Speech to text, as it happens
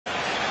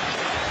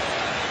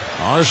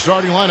Our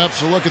starting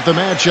lineups, a look at the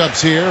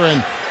matchups here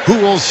and who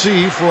we'll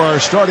see for our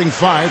starting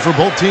five for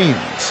both teams.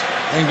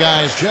 And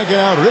guys, check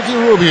out Ricky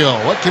Rubio.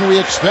 What can we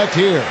expect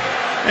here?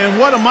 And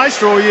what a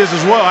maestro he is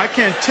as well. I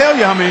can't tell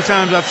you how many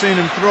times I've seen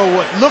him throw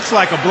what looks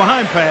like a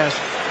blind pass,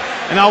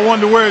 and I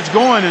wonder where it's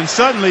going, and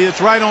suddenly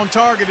it's right on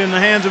target in the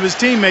hands of his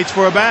teammates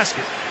for a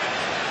basket.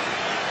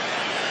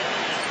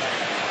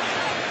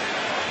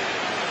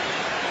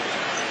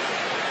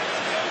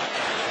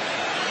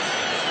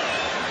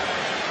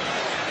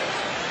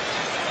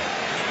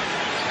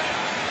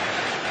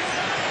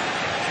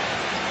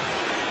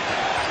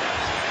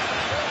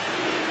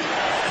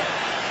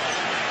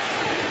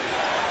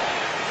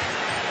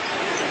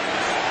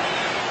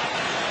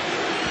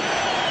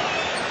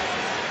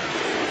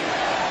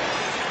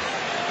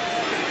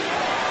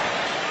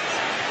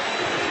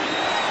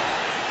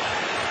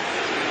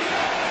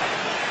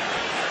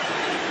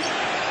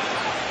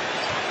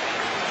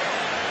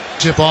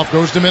 Tip off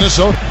goes to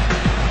Minnesota.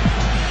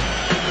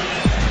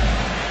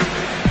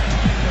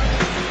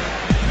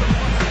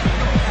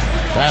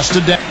 Pass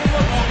to Dan.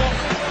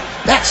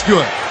 That's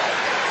good.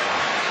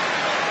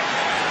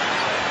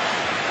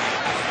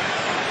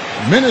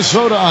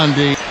 Minnesota on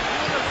D.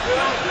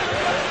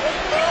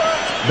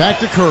 Back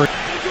to Curry.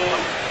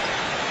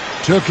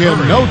 Took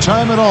him no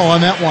time at all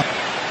on that one.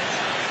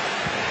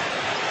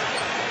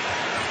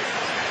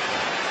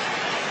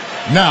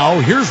 Now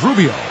here's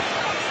Rubio.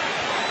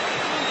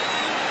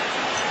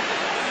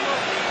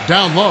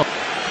 Down low.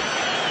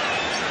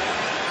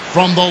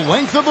 From the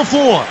length of the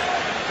floor.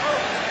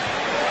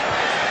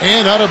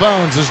 And out of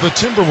bounds as the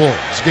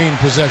Timberwolves gain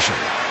possession.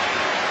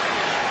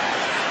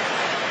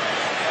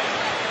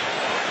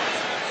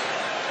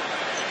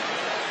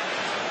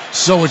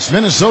 So it's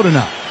Minnesota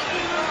now.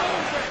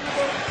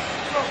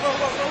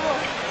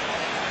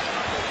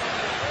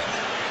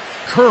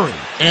 Curry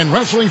and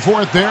wrestling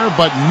for it there,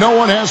 but no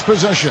one has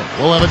possession.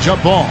 We'll have a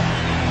jump ball.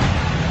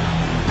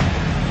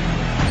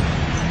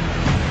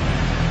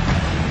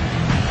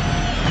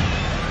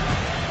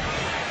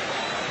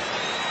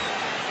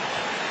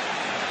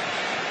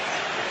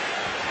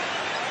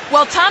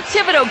 Well, Tom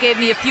Thibodeau gave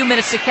me a few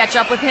minutes to catch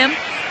up with him.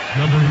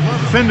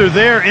 Defender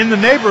there in the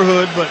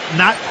neighborhood, but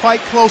not quite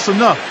close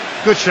enough.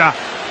 Good shot.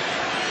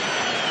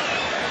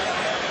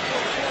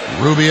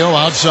 Rubio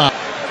outside.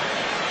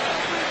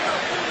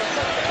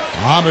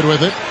 Muhammad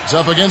with it. It's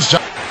up against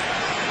Tom.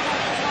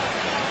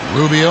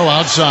 Rubio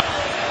outside.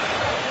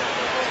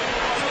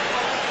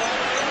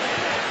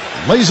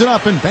 Lays it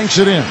up and banks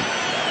it in.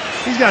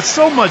 He's got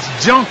so much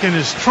junk in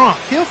his trunk.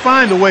 He'll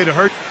find a way to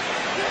hurt.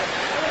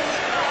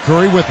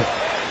 Curry with it.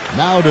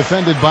 Now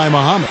defended by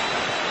Muhammad.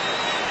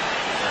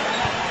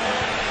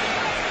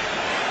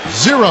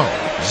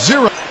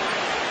 0-0.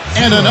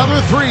 And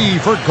another three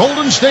for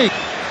Golden State.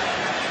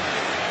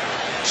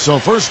 So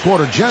first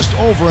quarter just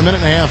over a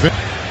minute and a half in.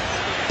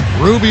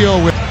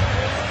 Rubio with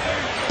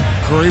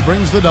Curry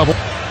brings the double.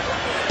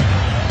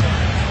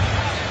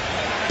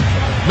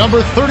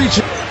 Number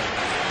 32.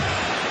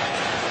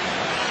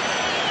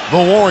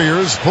 The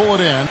Warriors pull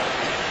it in.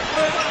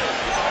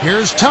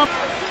 Here's Tom.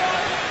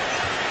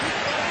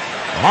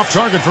 Off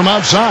target from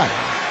outside.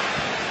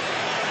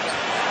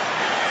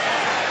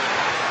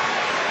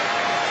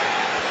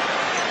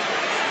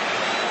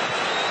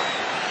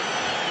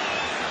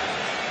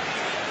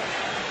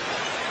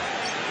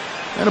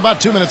 And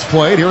about 2 minutes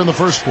played here in the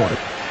first quarter.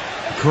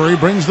 Curry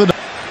brings the...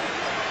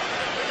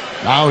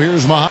 Now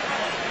here's Muhammad.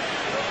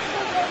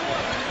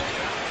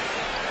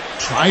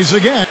 Tries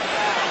again.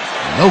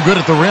 No good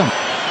at the rim.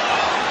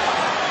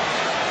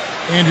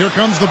 And here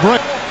comes the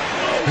break.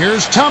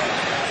 Here's Tom.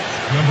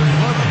 Number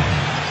 11.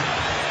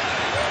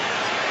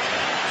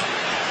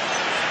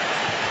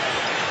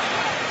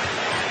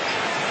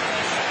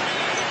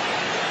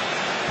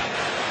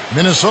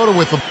 Minnesota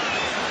with the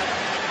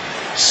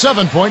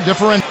 7-point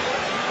differential.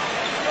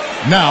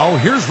 Now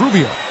here's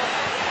Rubio.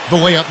 The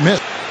layup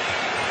missed.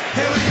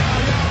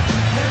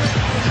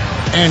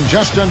 And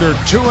just under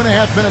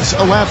 2.5 minutes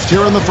elapsed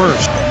here in the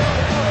first.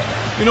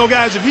 You know,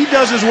 guys, if he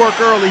does his work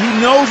early, he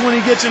knows when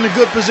he gets in a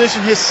good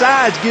position, his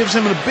size gives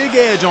him a big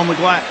edge on the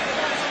glass.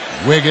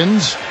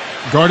 Wiggins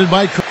guarded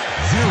by Curry.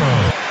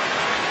 0.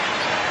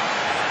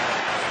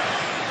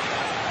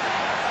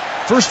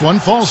 First one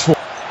falls for.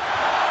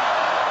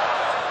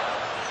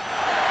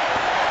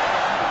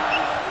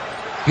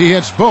 He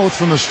hits both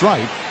from the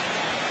stripe.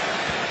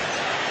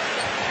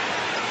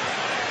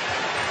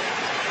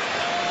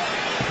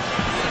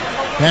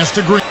 Pass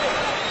to Green.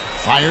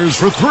 Fires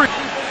for three.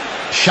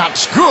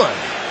 Shot's good.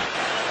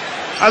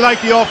 I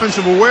like the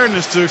offensive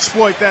awareness to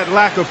exploit that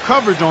lack of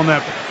coverage on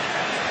that.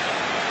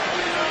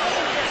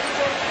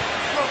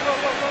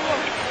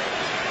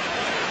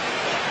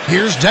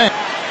 Here's Dan.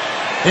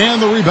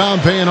 And the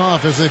rebound paying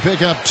off as they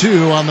pick up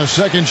two on the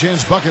second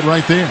chance bucket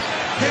right there.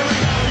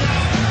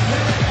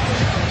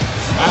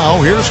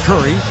 Now here's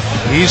Curry.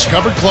 He's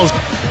covered close.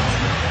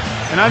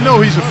 And I know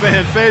he's a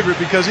fan favorite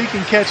because he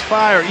can catch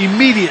fire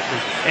immediately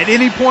at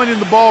any point in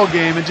the ball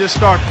game and just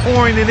start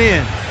pouring it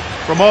in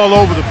from all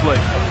over the place.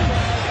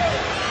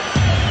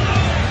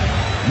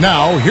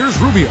 Now here's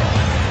Rubio,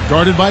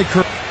 guarded by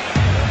Curry.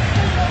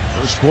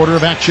 First quarter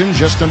of action,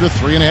 just under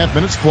 3.5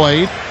 minutes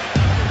played.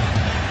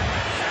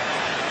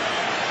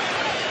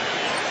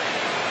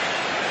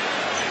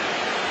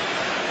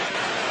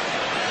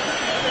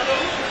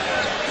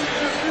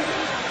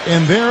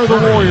 And there are the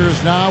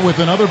Warriors now with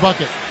another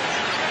bucket.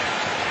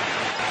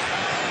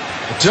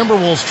 The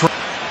Timberwolves try.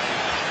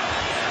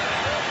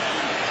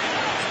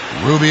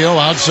 Rubio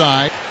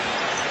outside.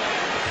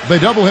 They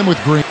double him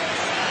with Green.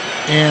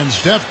 And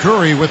Steph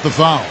Curry with the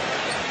foul.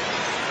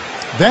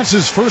 That's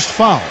his first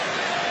foul.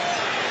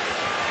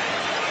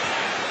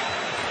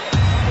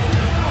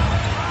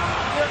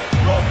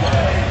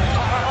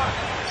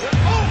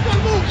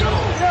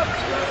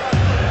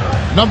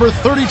 Number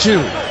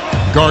 32,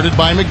 guarded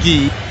by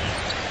McGee.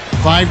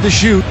 5 to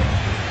shoot.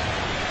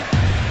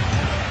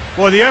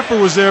 Well, the effort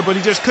was there, but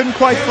he just couldn't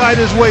quite fight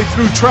his way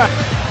through traffic.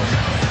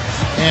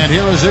 And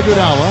here is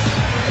Iguodala.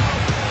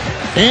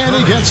 And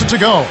he gets it to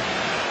go.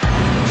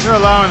 They're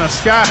allowing a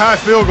sky-high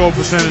field goal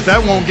percentage.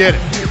 That won't get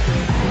it.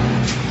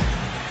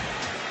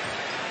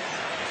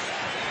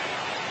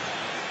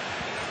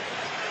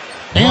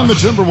 And the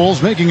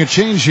Timberwolves making a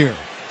change here.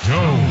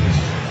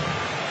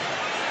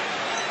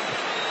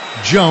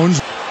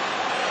 Jones.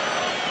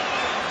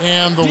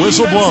 And the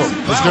whistle blows.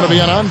 It's going to be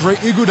on Andre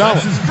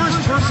Iguodala.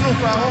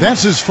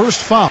 That's his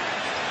first foul.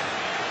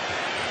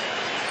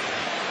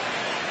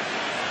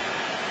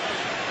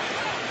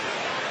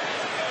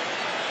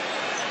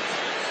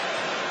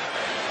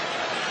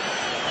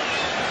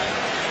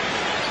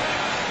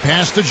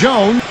 Pass to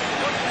Jones.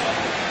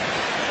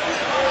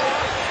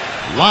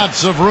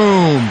 Lots of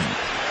room.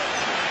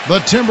 The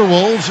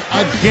Timberwolves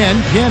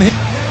again can't hit.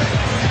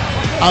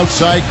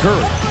 Outside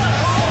Curry.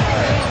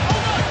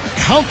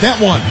 Count that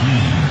one.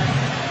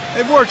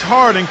 They've worked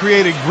hard and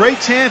created great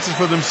chances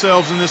for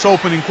themselves in this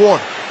opening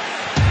quarter.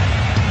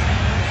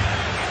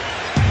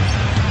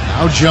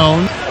 Now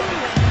Jones.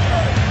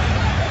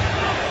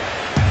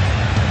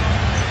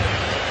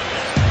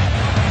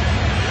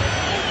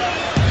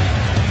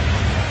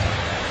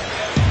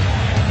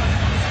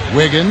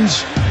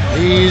 Wiggins.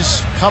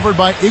 He's covered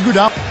by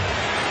Iguodala.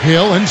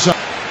 Hill inside.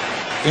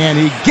 And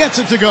he gets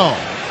it to go.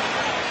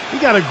 He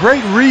got a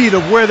great read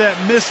of where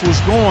that miss was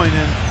going,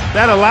 and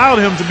that allowed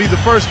him to be the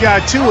first guy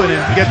to it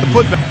and get the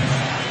putback.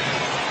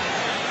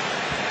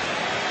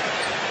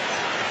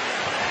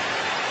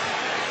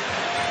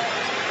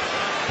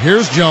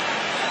 Here's Jones.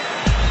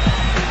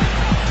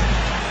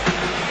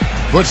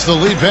 Puts the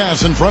lead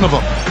pass in front of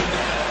him.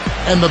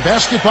 And the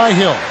basket by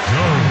Hill.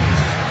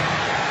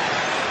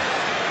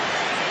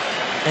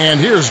 And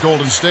here's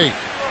Golden State.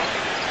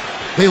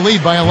 They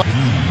lead by 11.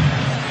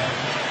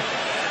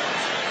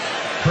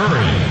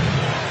 Curry.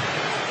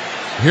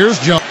 Here's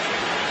Jones.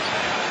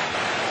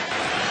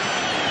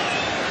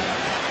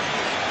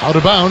 Out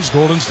of bounds,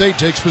 Golden State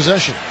takes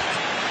possession.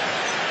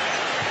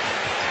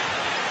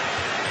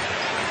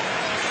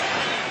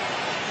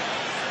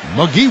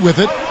 McGee with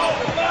it.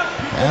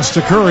 Pass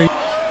to Curry.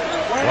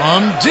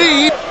 From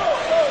deep.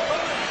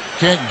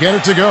 Can't get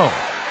it to go.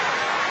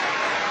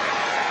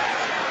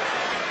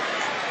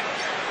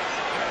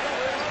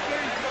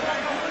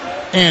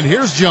 And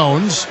here's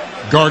Jones,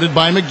 guarded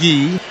by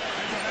McGee.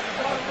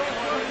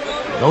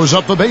 Goes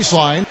up the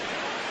baseline.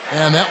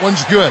 And that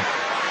one's good.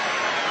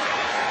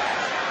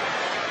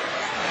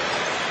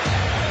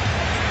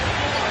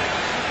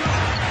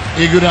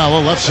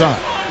 Iguodala left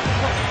side.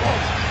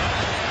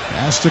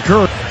 Pass to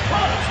Curry.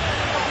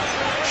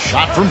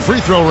 Shot from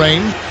free throw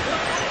range.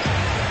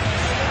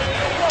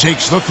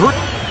 Takes the three.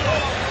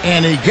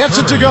 And he gets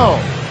it to go.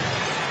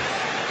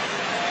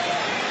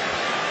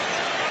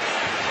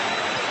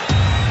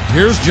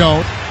 Here's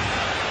Jones.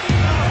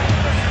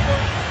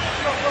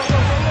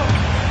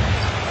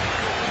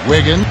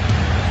 Wiggins.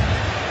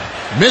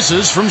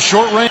 Misses from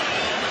short range.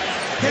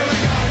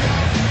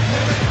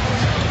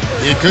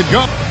 It could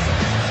go.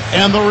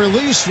 And the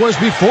release was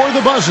before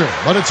the buzzer,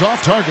 but it's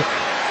off target.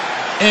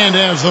 And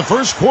as the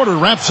first quarter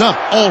wraps up,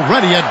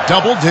 already a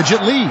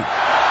double-digit lead.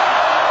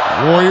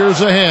 Warriors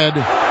ahead,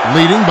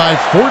 leading by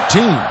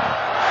 14.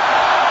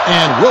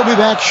 And we'll be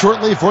back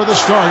shortly for the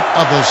start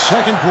of the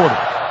second quarter.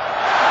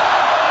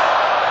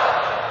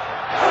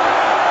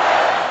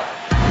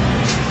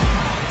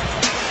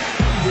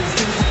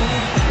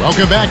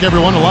 Welcome back,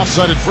 everyone. A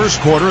lopsided first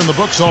quarter in the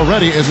books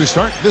already as we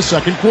start this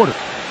second quarter.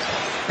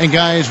 And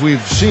guys,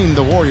 we've seen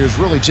the Warriors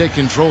really take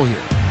control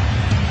here.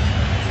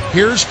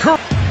 Here's Curry.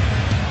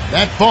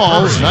 That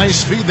falls.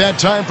 Nice feed that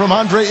time from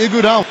Andre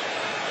Iguodala.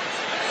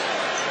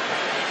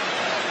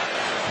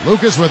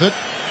 Lucas with it.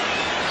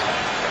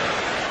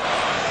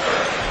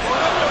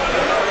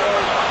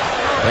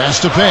 Pass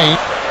to Payne.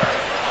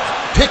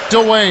 Picked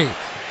away.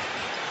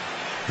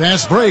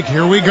 Fast break.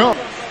 Here we go.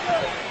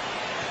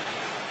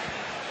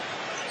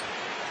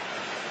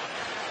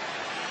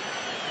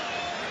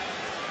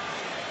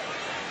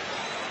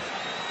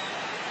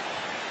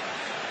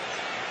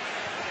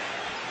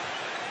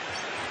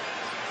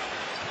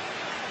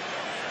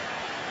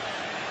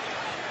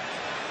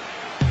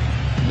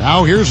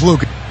 Now here's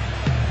Lucas.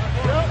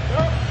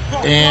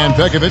 And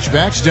Pekovic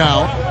backs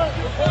down.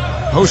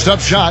 Post-up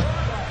shot.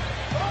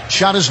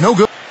 Shot is no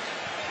good.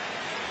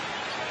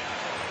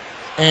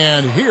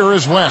 And here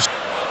is West.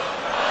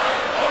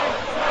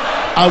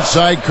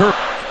 Outside Kirk.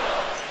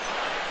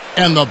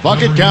 And the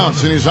bucket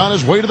counts, and he's on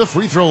his way to the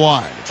free throw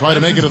line. Try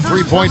to make it a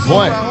three-point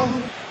play.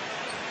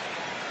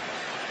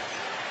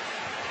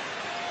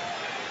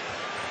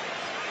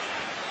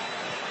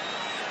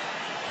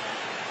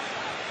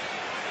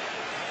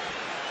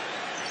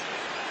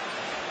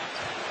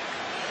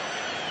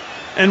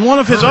 And one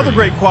of his other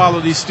great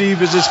qualities,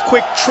 Steve, is his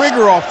quick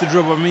trigger off the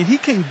dribble. I mean, he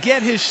can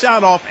get his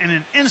shot off in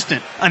an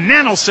instant, a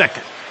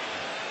nanosecond.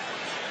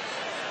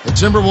 The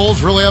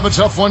Timberwolves really have a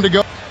tough one to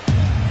go.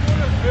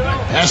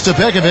 Pass to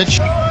Pekovic.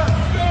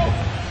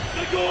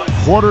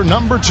 Quarter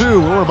number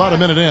 2. We're about a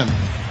minute in.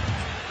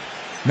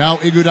 Now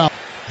Iguodala.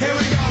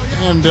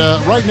 And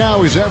right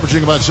now he's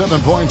averaging about 7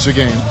 points a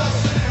game.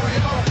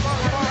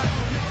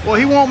 Well,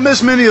 he won't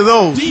miss many of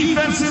those,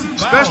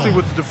 especially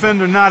with the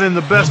defender not in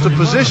the best of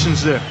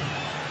positions there.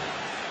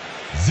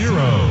 0.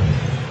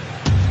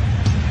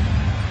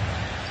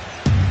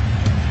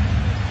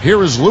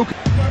 Here is Luke.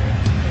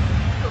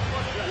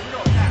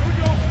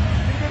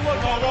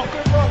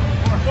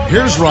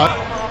 Here's Rudd.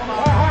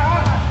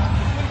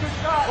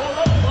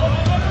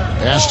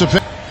 Pass to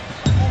Pitt.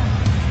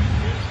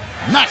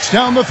 Knocks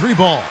down the 3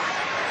 ball.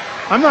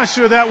 I'm not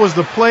sure that was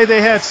the play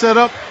they had set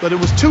up, but it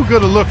was too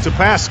good a look to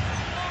pass.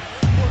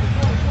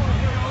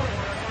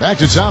 Back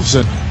to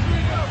Thompson.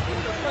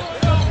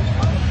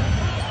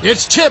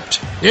 It's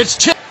tipped. It's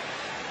tipped.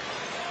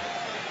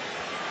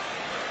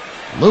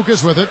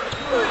 Lucas with it.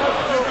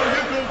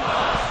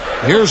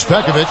 Here's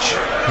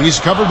Pekovic. He's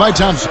covered by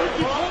Thompson.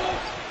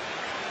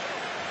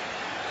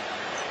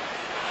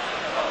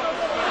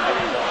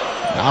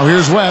 Now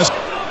here's West.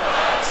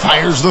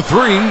 Fires the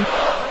 3.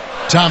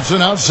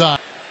 Thompson outside.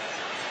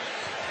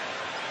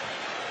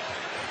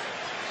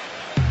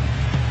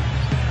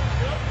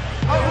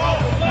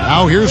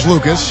 Now here's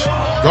Lucas.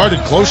 Guarded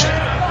close.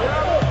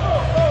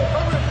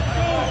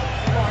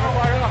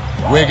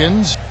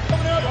 Wiggins.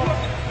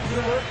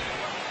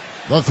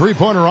 The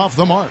 3-pointer off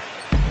the mark.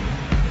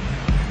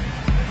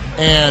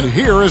 And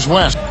here is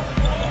West.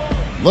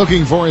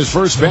 Looking for his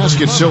first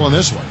basket still in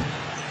this one.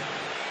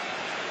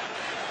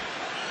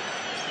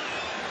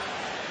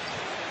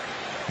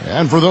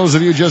 And for those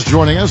of you just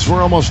joining us,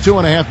 we're almost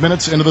 2.5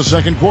 minutes into the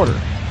second quarter.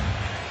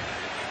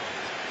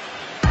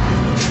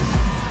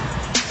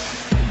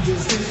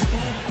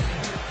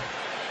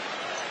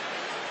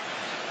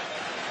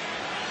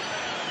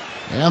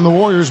 And the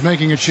Warriors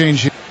making a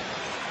change here.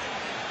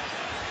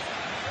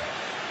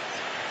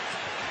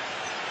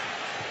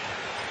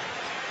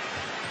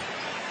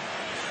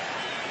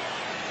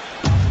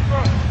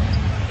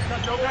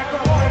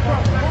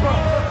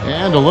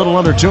 And a little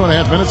under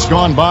 2.5 minutes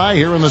gone by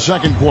here in the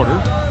second quarter.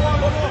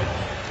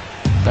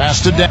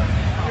 Pass to Dan.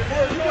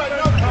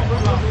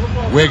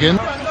 Wiggins.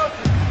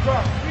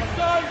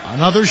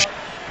 Another shot.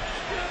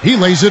 He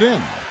lays it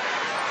in.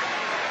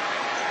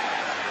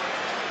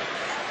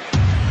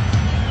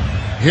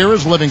 Here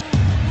is Livingston.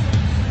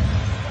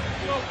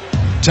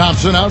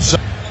 Thompson outside.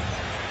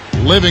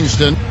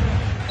 Livingston.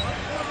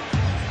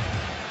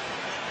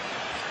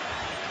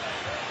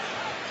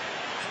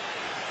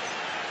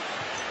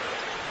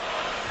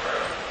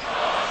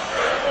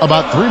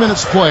 About 3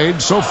 minutes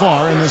played so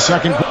far in the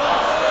second quarter.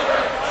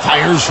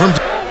 Fires from...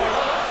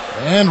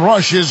 And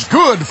Rush is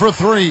good for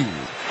 3.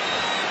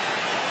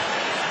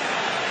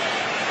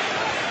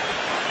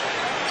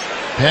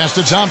 Pass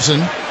to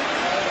Thompson.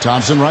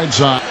 Thompson right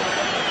side.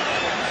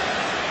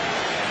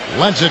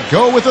 Lets it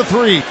go with a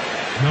 3.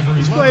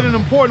 He's played an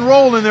important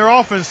role in their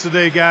offense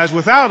today, guys.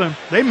 Without him,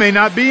 they may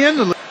not be in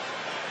the league.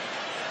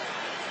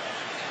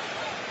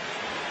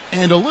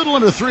 And a little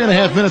under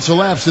 3.5 minutes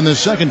elapsed in this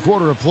second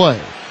quarter of play.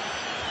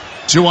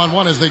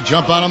 2-on-1 as they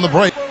jump out on the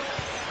break.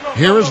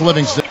 Here is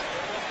Livingston.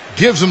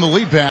 Gives him the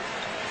lead pass.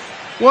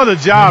 What a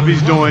job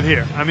he's doing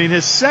here. I mean,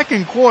 his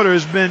second quarter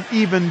has been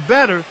even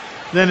better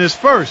than his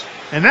first,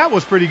 and that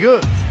was pretty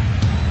good.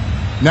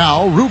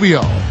 Now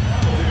Rubio.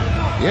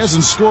 He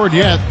hasn't scored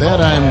yet. That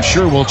I'm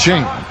sure will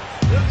change.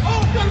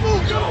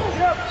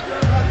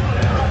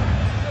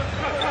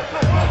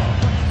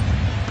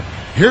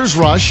 Here's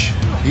Rush.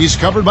 He's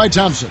covered by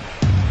Thompson.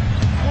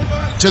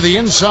 To the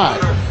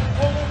inside.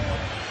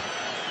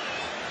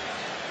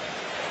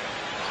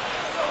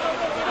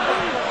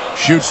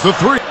 Shoots the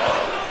 3.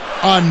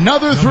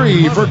 Another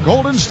 3 for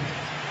Golden State.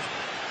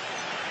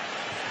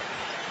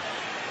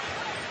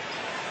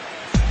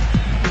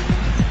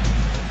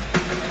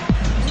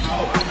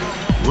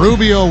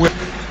 Rubio with...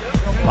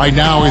 Right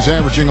now he's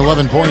averaging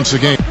 11 points a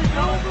game.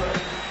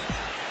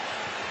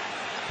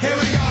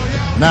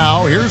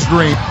 Now here's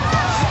Green.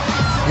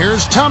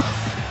 Here's Thompson.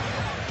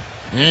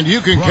 And you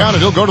can count it.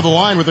 He'll go to the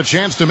line with a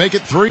chance to make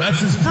it 3. That's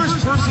his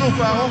first personal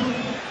foul.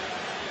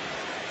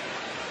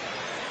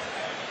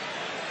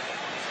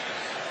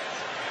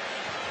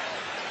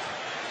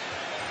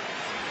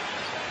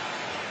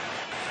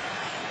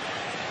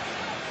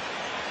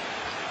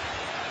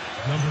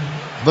 Number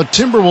The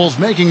Timberwolves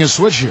making a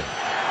switch here.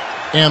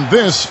 And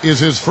this is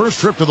his first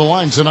trip to the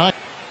line tonight.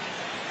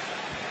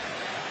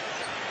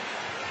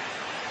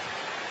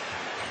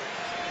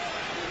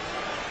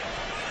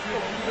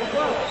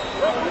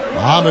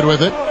 Muhammad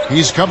with it.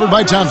 He's covered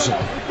by Thompson.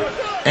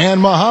 And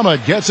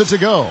Muhammad gets it to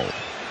go.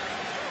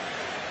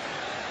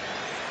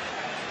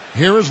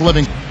 Here is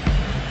Livingston.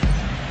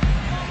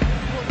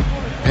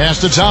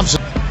 Pass to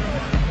Thompson.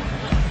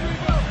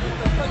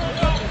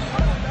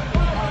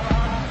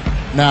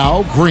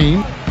 Now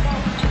Green.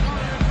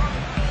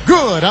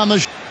 Good on the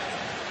shot.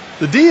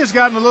 The D has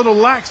gotten a little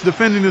lax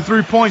defending the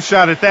three-point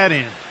shot at that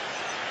end.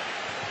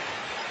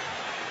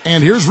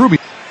 And here's Ruby.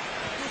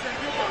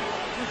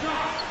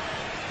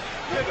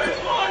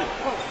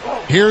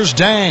 Here's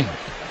Dang.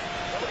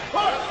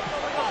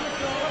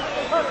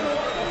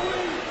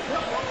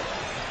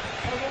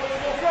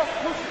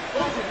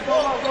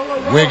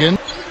 Wiggins.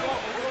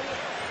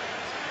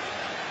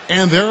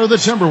 And there are the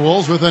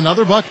Timberwolves with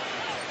another bucket.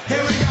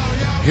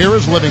 Here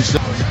is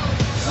Livingston.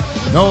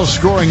 No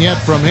scoring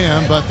yet from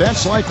him, but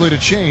that's likely to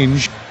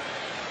change.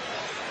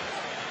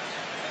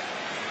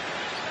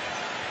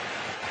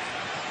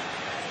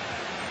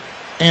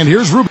 And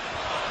here's Ruby.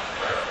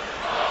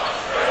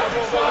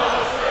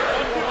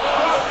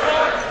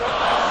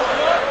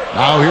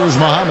 Now here's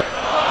Muhammad.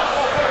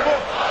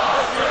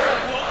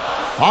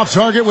 Off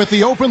target with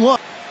the open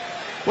look.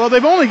 Well,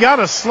 they've only got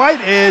a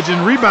slight edge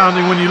in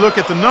rebounding when you look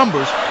at the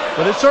numbers,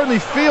 but it certainly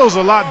feels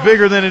a lot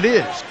bigger than it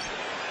is.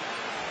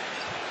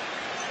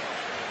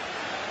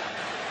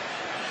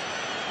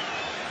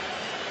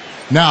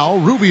 Now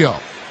Rubio.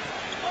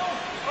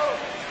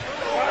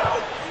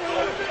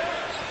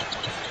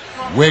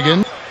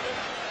 Wiggins.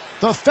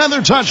 The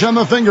feather touch on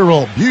the finger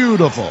roll.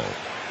 Beautiful.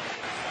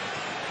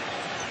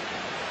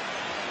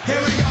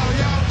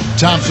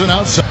 Thompson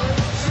outside.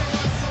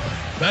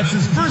 That's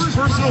his first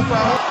personal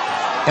foul.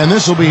 And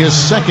this will be his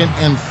second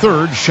and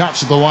third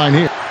shots at the line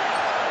here.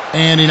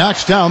 And he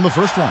knocks down the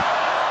first one.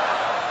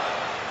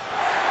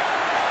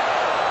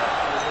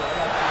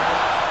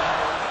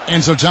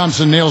 And so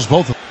Thompson nails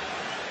both of them.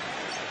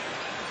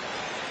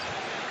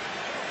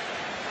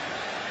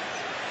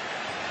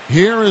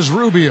 Here is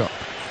Rubio.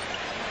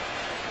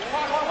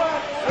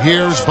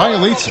 Here's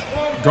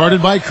Bielitsa,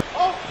 guarded by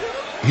Curry.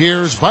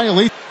 Here's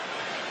Bielitsa.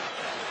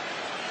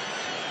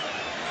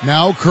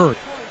 Now Curry.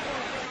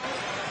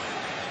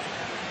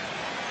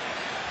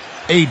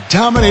 A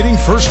dominating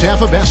first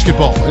half of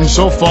basketball, and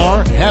so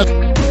far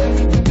has...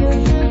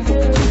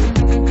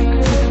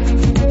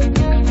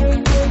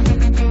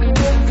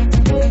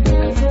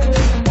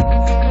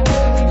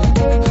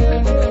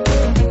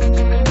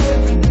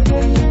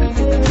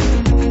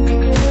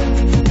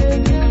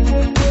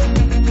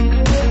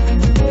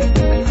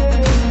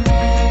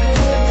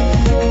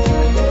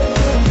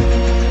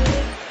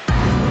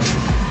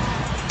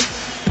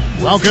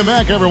 Welcome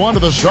back, everyone, to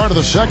the start of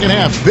the second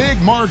half.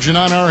 Big margin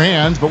on our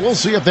hands, but we'll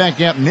see if that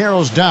gap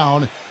narrows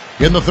down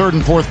in the third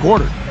and fourth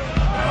quarter.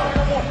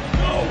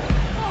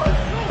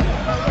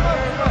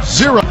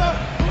 0.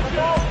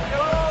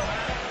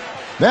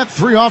 That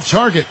three off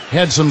target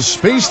had some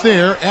space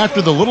there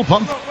after the little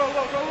pump.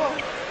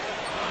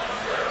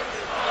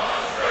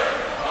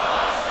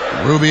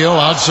 Rubio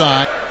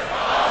outside.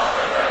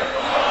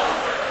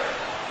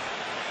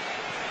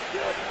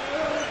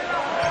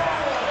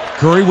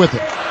 Curry with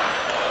it.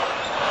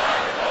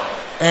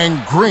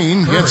 And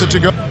Green gets it to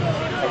go.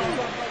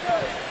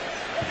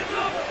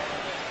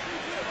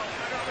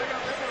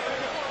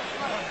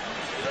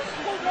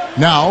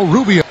 Now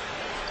Rubio.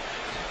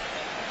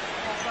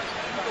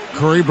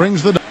 Curry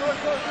brings the...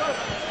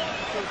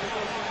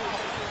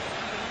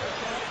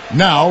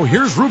 Now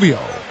here's Rubio,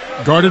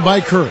 guarded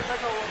by Curry.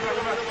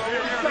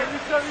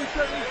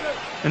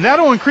 And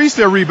that'll increase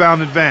their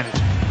rebound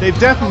advantage. They've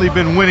definitely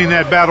been winning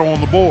that battle on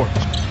the board.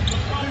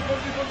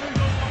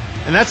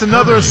 And that's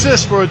another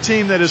assist for a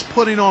team that is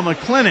putting on a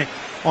clinic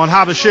on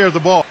how to share the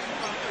ball.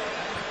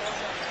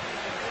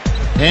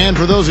 And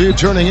for those of you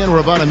turning in, we're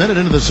about a minute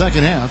into the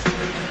second half.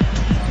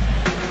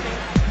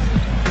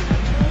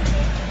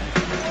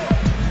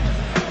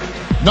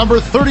 Number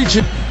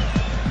 32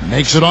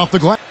 makes it off the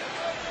glass.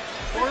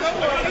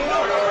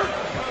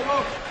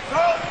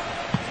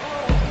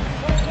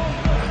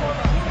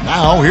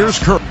 Now here's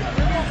Curry.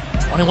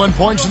 21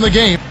 points in the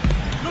game.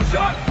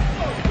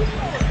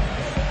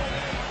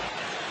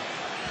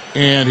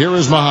 And here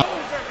is Muhammad.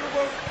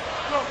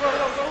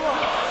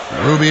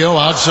 Rubio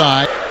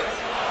outside.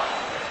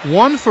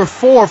 1 for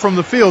 4 from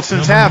the field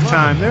since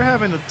halftime. They're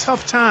having a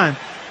tough time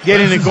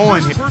getting it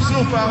going here.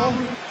 Personal foul.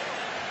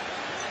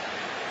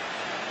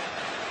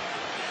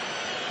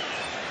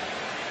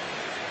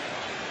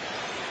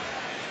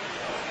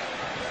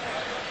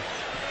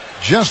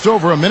 Just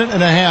over a minute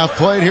and a half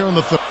played here in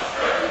the third.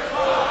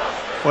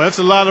 Well, that's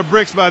a lot of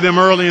bricks by them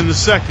early in the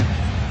second.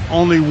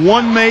 Only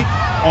 1 make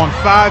on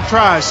 5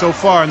 tries so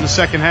far in the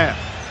second half.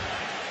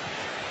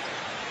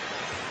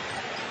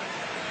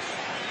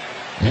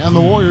 And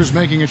the Warriors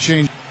making a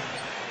change.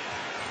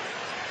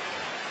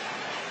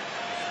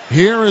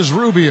 Here is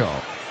Rubio.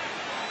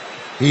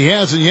 He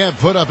hasn't yet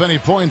put up any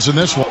points in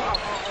this one.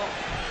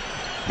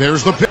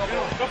 There's the pick.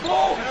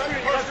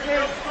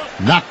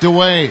 Knocked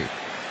away.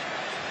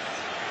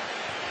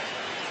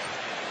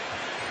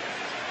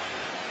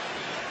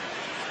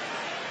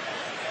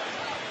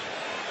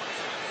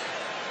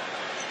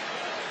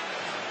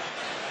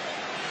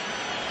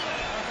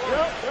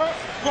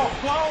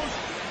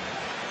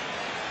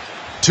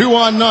 Two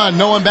on none.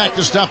 No one back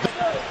to stop it.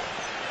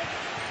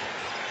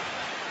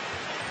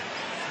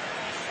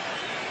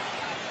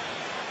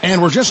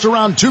 And we're just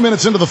around 2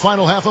 minutes into the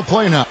final half of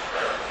play now.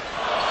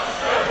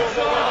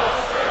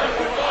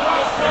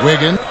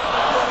 Wiggin.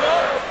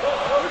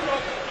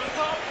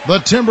 The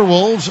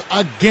Timberwolves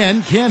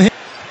again can't hit.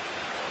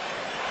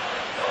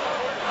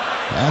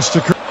 Pass to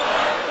Curry.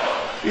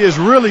 He has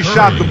really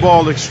shot the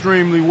ball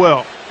extremely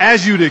well,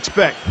 as you'd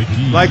expect.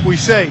 Like we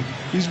say,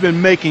 he's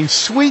been making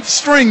sweet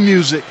string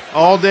music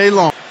all day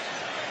long.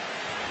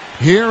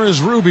 Here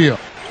is Rubio.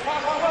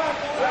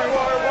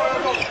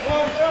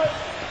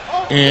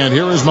 And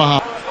here is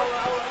Muhammad.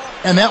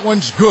 And that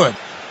one's good.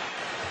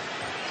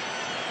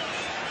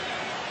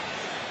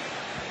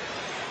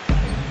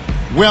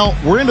 Well,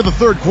 we're into the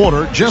third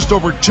quarter, just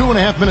over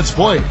 2.5 minutes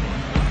played.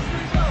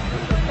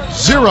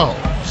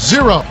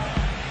 0-0.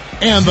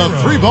 And the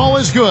three ball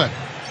is good.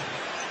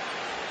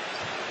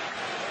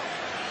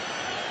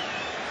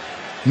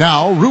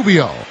 Now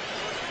Rubio.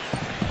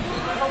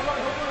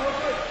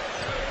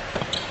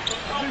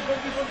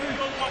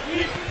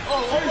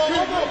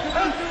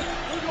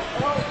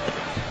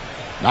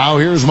 Now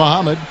here's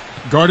Muhammad,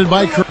 guarded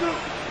by Curry.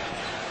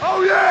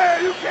 Oh yeah,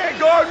 you can't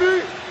guard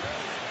me.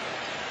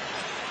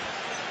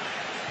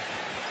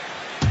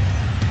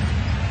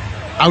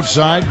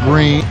 Outside,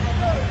 Green.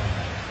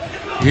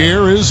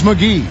 Here is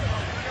McGee.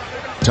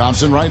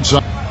 Thompson right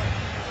side.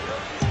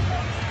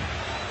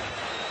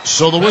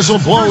 So the whistle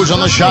blows on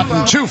the shot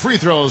and 2 free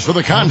throws for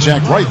the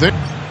contact right there.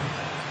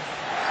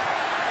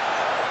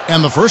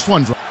 And the first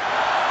one. The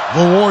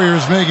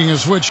Warriors making a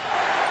switch.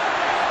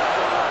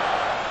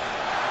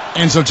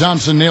 And so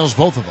Thompson nails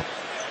both of them.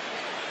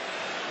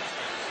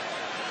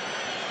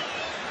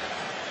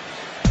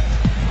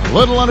 A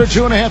little under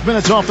 2.5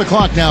 minutes off the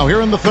clock now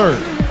here in the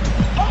third.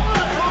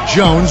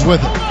 Jones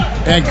with it.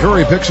 And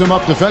Curry picks him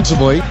up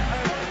defensively.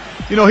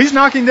 You know, he's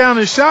knocking down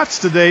his shots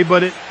today,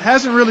 but it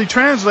hasn't really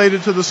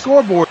translated to the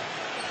scoreboard.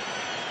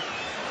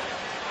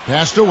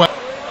 Passed away.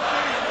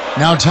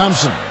 Now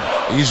Thompson.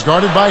 He's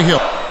guarded by Hill.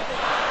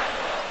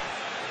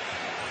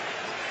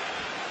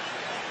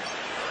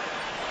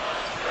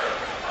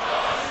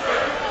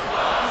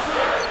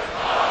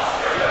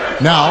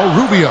 Now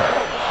Rubio.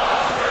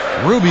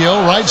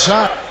 Rubio right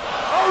side.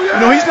 You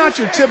know, he's not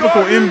your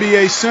typical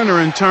NBA center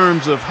in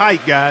terms of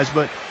height, guys,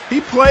 but he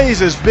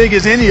plays as big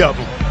as any of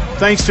them,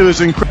 thanks to his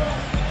incredible.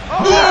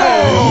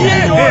 Oh,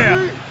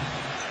 yeah.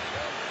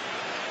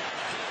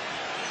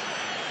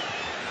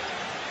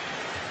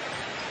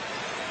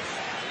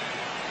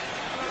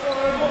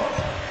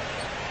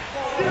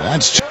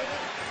 That's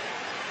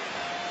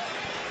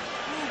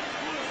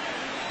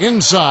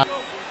inside.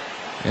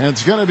 And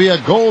it's going to be a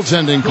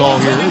goaltending call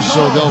here,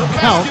 so they'll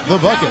count the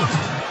bucket.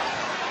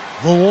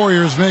 The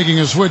Warriors making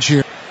a switch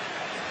here.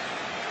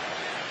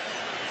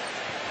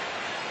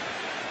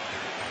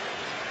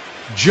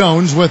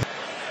 Jones with.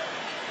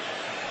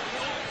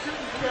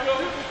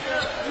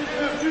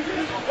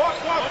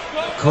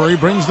 Curry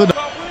brings the.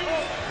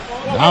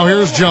 Now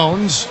here's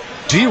Jones.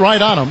 D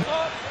right on him.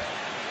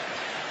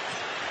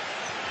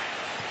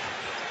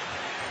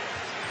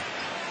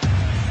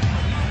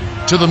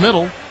 To the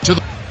middle. To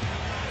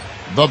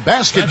the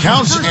basket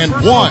counts and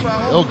one.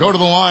 He'll go to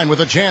the line with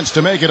a chance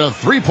to make it a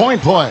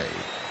three-point play.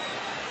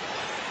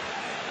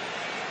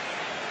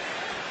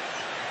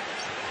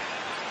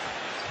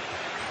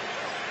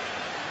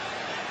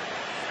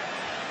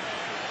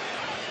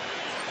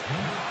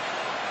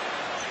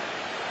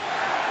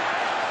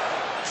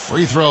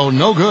 Free throw,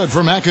 no good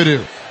for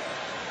McAdoo.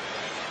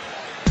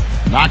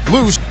 Knocked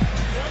loose.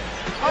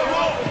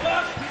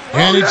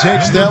 And he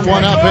takes that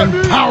one up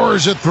and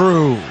powers it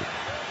through.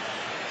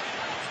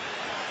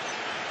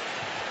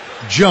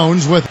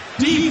 Jones with.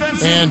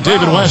 And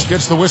David West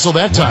gets the whistle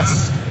that time.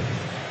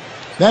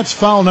 That's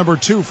foul number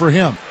 2 for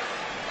him.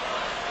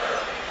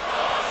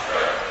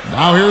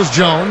 Now here's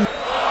Jones.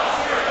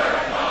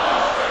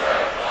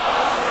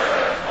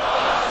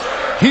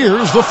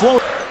 Here's the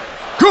float.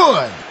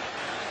 Good.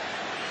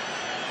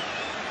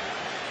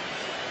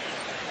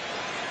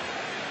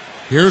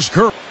 Here's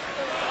Curry.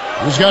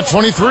 He's got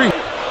 23.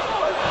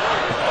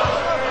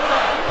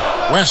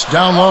 West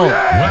down low.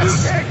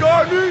 West.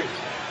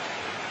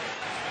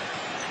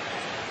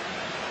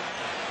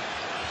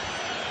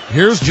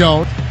 Here's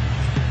Jones.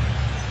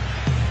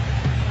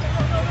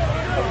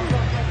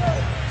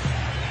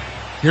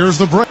 Here's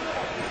the break.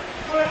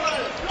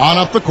 On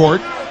up the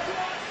court.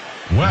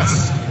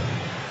 West.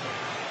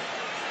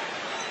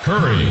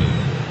 Curry.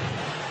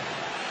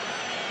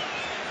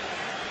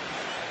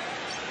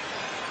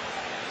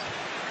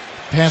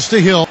 Pass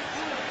to Hill.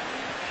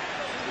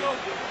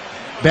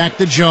 Back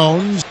to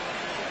Jones.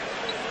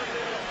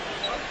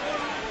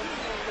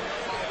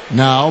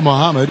 Now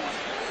Muhammad.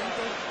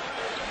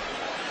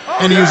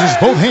 And he uses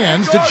both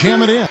hands to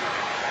jam it in.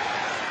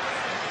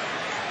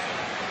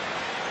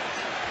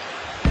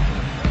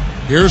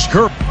 Here's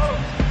Curry.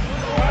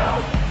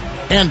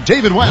 And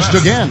David West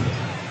again.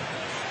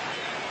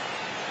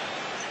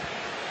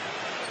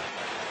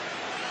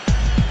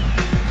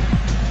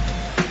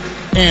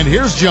 And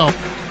here's Jones.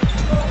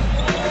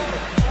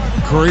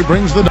 Curry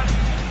brings the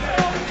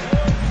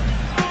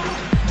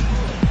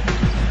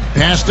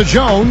pass to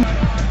Jones.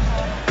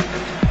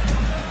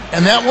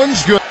 And that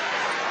one's good.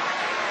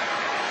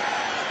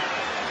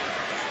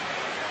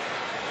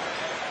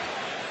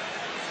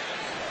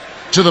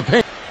 To the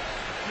paint.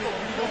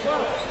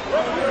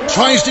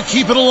 Tries to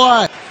keep it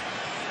alive.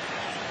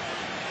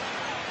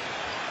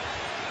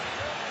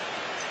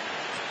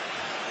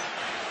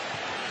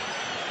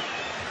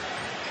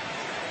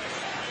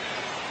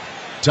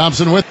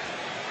 Thompson with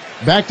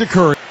back to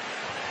Curry.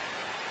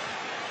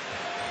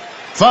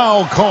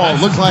 Foul call.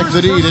 Looked like the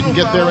D didn't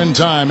get there in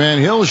time, and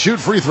he'll shoot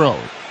free throw.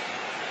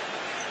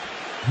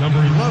 Number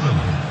 11.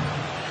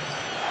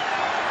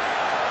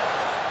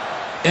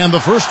 And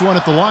the first one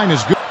at the line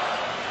is good.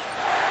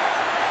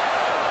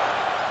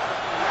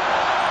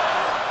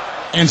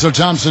 And so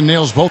Thompson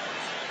nails both.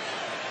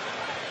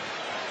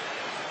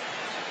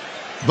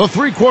 The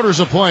 3 quarters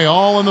of play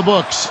all in the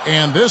books,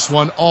 and this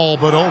one all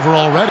but over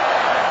already.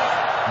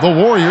 The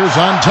Warriors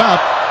on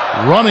top,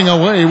 running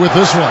away with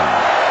this one.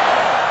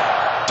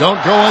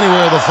 Don't go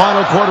anywhere. The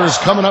final quarter is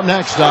coming up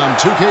next on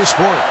 2K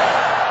Sport.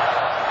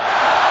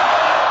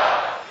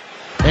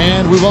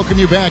 And we welcome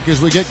you back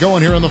as we get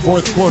going here in the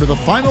 4th quarter. The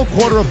final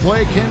quarter of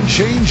play can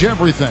change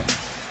everything.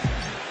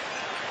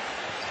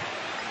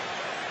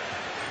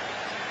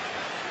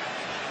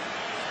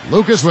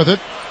 Lucas with it.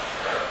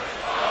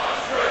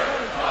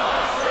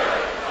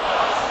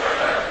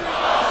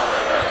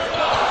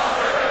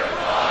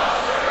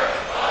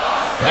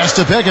 Pass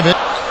to Begovic.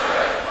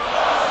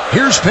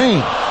 Here's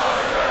Payne.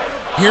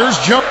 Here's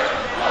Joe.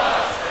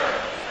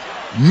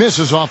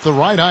 Misses off the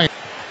right eye.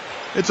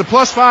 It's a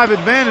 +5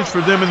 advantage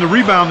for them in the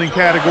rebounding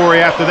category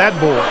after that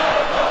board.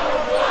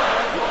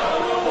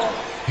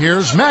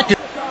 Here's Mackey.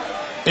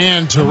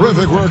 And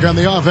terrific work on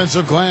the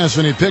offensive glass,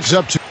 and he picks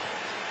up 2.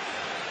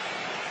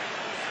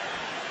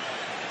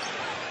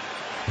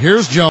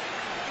 Here's Joe.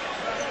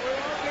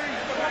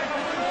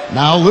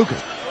 Now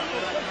Lucas.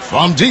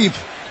 From deep.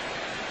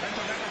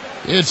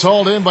 It's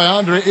hauled in by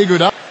Andre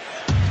Iguodala.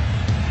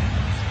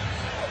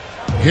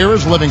 Here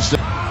is Livingston.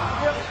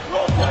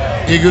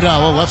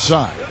 Iguodala left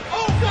side.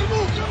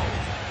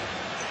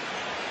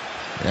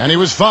 And he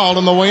was fouled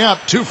on the way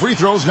up. 2 free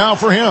throws now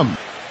for him.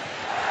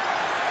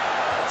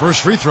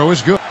 First free throw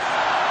is good.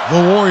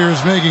 The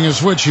Warriors making a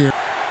switch here.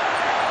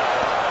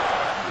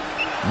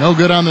 No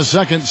good on the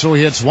second, so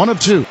he hits 1 of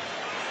 2.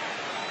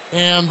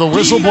 And the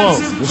whistle blows.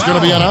 It's going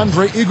to be on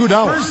Andre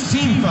Iguodala. First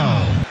team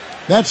foul.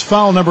 That's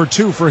foul number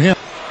 2 for him.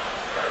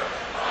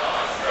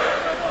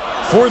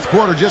 4th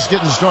quarter just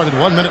getting started.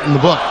 1 minute in the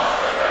book.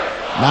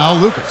 Now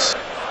Lucas.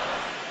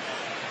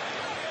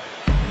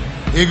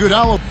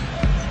 Iguodala.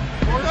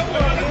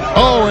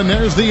 Oh, and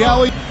there's the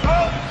alley.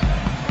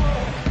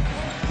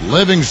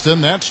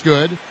 Livingston, that's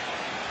good.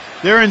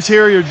 Their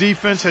interior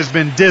defense has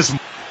been dismal.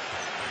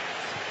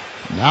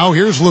 Now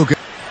here's Lucas.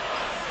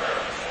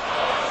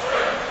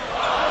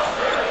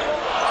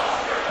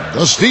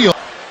 The steal.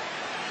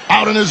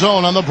 Out in his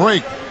own on the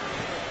break.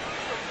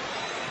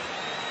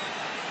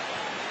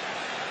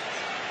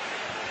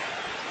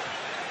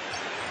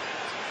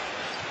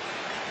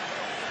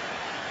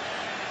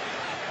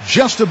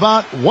 Just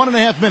about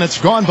 1.5 minutes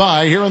gone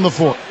by here in the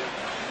 4th.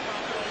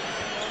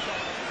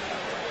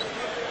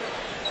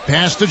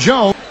 Pass to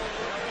Joe.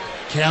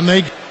 Can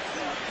they?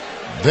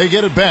 They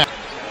get it back.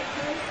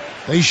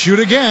 They shoot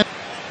again.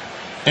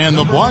 And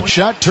the block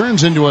shot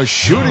turns into a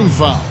shooting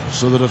foul.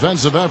 So the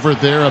defensive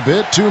effort there a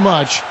bit too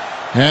much,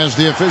 as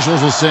the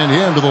officials will send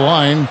him to the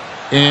line,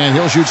 and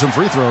he'll shoot some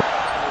free throws.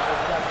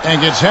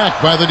 And gets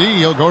hacked by the D.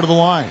 He'll go to the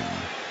line.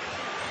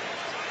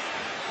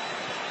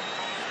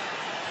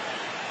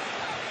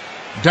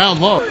 Down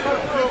low.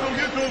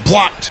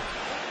 Blocked.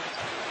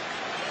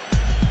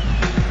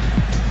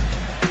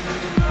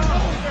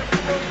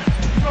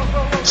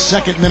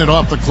 Second minute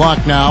off the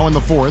clock now in the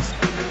 4th.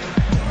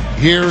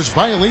 Here's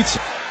Bielitsa.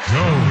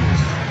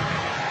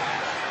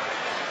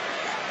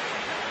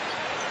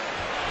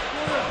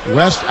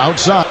 West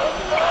outside.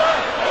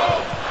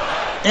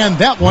 And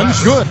that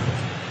one's good.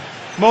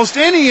 Most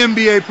any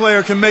NBA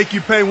player can make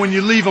you pay when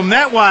you leave them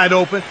that wide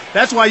open.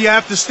 That's why you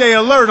have to stay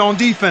alert on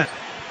defense.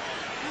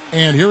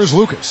 And here is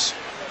Lucas.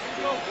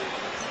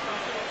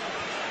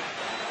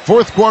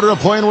 4th quarter of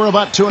play, and we're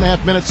about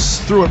 2.5 minutes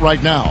through it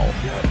right now.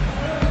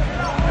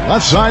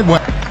 Left side,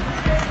 West.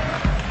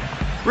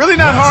 Really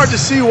not hard to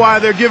see why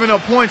they're giving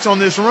up points on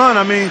this run.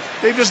 I mean,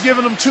 they've just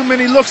given them too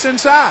many looks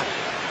inside.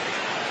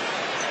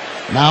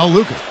 Now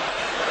Lucas.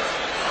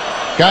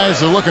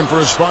 Guys are looking for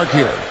a spark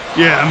here.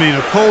 Yeah, I mean,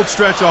 a cold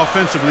stretch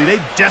offensively. They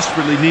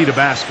desperately need a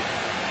basket.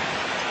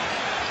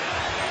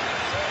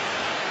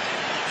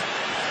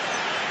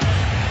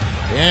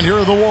 And here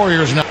are the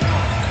Warriors now.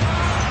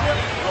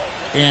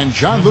 And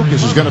John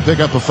Lucas is going to pick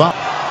up a foul.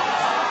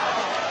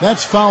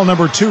 That's foul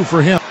number 2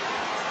 for him.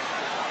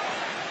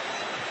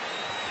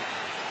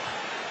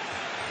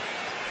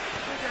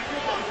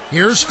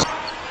 Here's,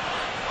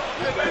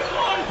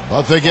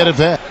 but they get it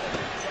back.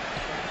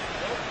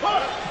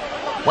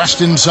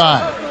 West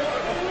inside.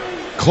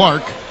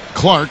 Clark.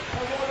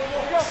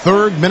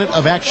 3rd minute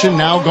of action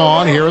now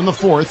gone here in the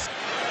 4th.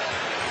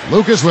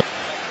 Lucas with,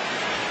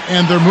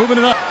 and they're moving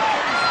it up.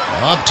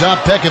 Up top,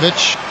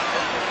 Pekovic.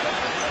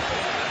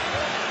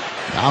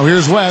 Now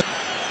here's West.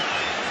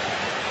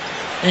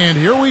 And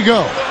here we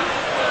go.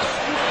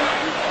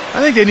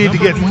 I think they need to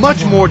get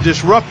much more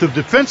disruptive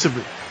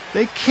defensively.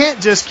 They can't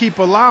just keep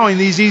allowing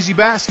these easy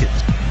baskets.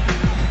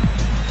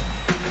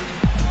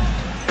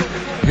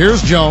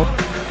 Here's Jones.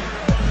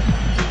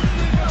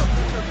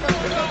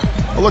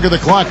 A look at the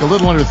clock. A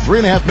little under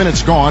 3.5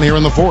 minutes gone here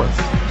in the 4th.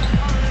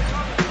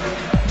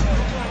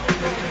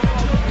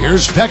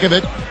 Here's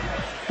Pekovic.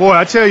 Boy,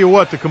 I tell you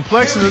what, the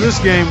complexion of this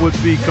game would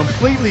be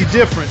completely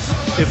different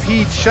if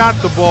he shot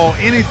the ball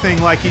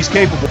anything like he's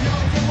capable.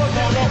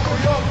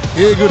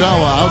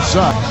 Iguodala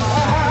outside.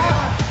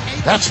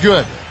 That's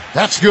good.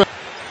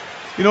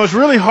 You know, it's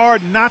really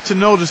hard not to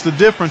notice the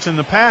difference in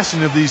the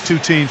passing of these two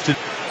teams.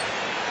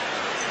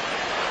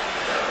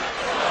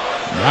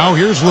 Now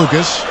here's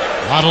Lucas.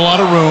 Not a lot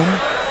of room.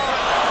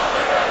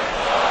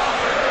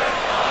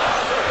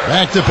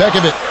 Back to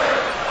Pekovic.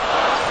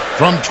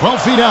 From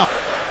 12 feet out.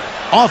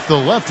 Off the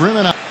left rim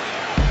and out.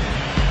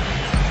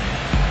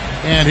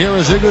 And here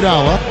is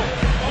Iguodala.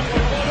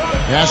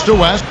 Pass to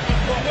West.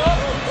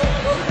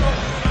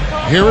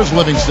 Here is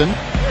Livingston.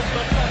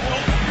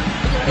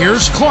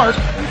 Here's Clark.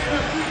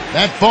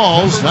 That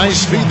falls.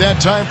 Nice speed that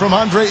time from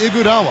Andre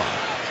Iguodala.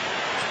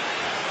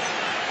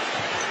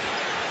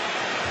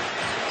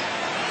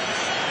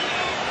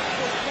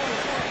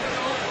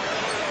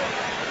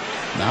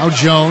 Now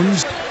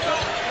Jones.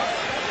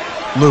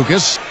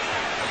 Lucas.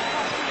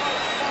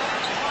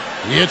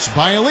 It's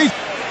Bailey.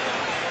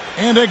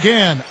 And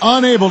again,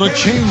 unable to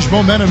change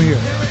momentum here.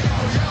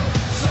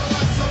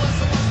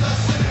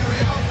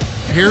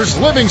 Here's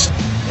Livingston.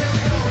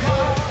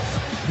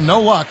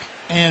 No luck.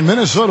 And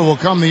Minnesota will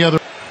come the other.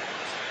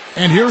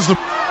 And here's the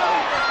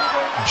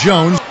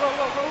Jones.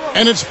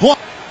 And it's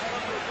blocked.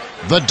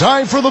 The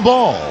dive for the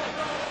ball.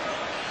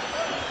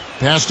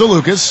 Pass to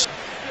Lucas.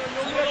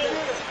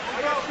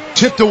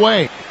 Tipped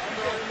away.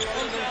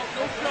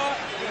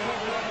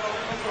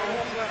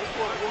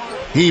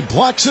 He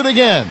blocks it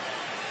again.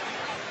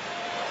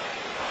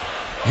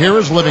 Here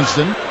is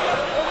Livingston.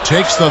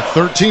 Takes the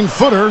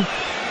 13-footer.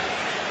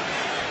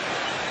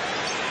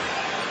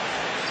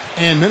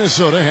 And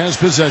Minnesota has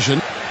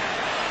possession.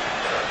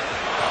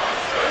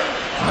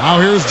 Now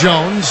here's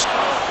Jones.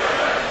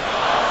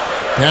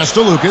 Pass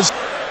to Lucas.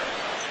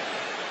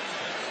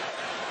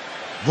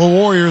 The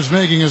Warriors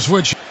making a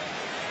switch.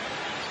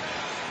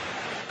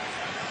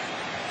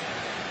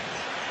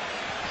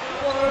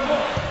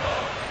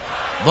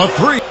 The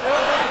 3.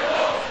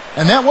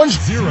 And that one's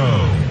 0.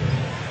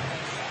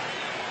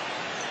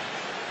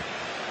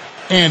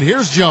 And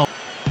here's Jones.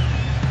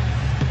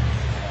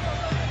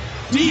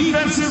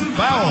 Defensive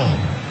foul.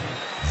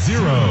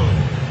 0.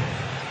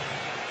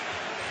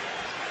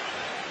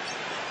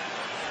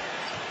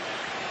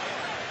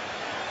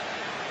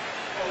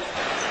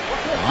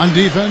 On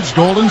defense,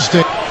 Golden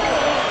State.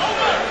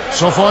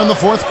 So far in the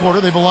 4th quarter,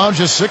 they've allowed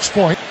just 6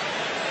 points.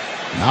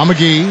 Now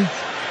McGee.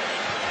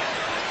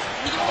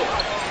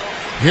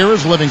 Here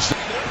is Livingston.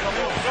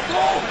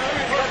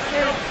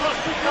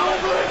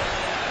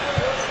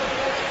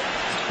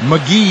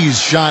 McGee's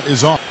shot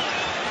is off.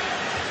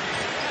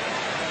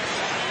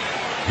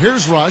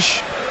 Here's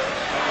Rush.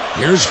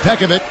 Here's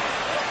Pekovic.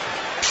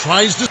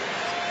 Tries to.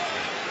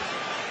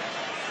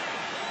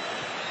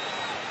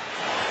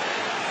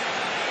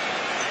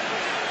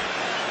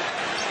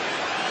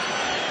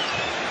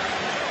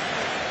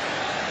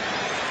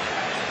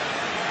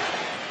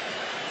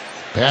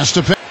 Pass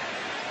to Pekovic.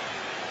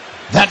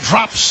 That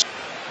drops.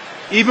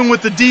 Even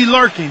with the D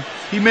lurking,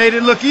 he made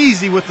it look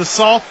easy with the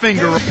soft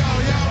finger.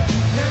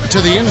 To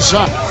the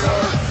inside.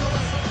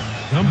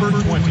 Number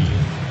 20.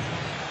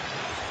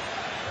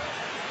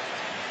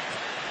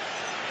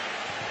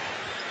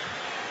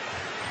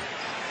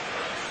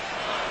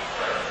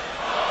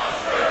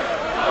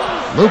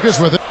 Lucas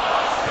with it.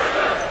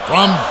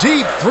 From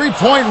deep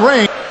 3-point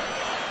range.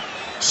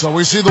 So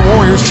we see the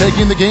Warriors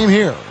taking the game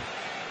here.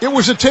 It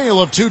was a tale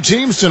of two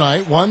teams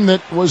tonight, one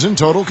that was in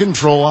total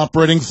control,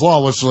 operating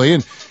flawlessly,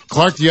 and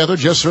Clark the other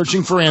just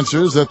searching for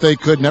answers that they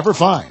could never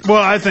find.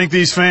 Well, I think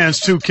these fans,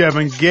 too,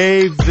 Kevin,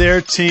 gave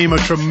their team a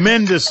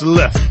tremendous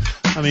lift.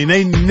 I mean,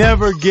 they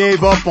never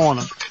gave up on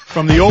them.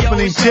 From the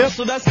opening tip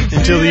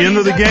until the end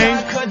of the game,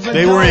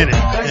 they were in it.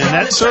 And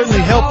that certainly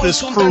helped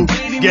this crew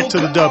get to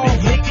the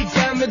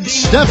W.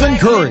 Stephen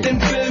Curry.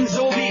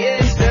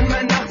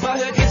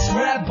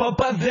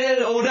 ob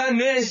will oder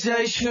nicht, ja,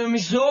 ich fühl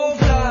mich so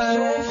frei,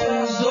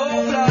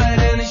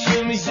 denn ich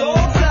fühl mich so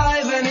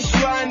frei, wenn ich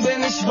rein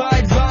bin, ich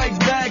weit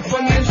weg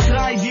von dem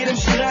Streit, jedem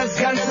Stress,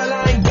 ganz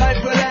allein,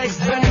 bleib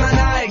relaxed, wenn mein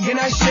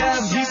eigener Chef,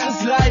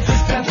 dieses Life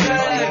ist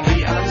perfekt.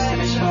 Wie alles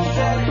nicht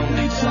aufwacht und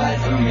die Zeit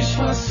für mich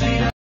fast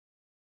wieder.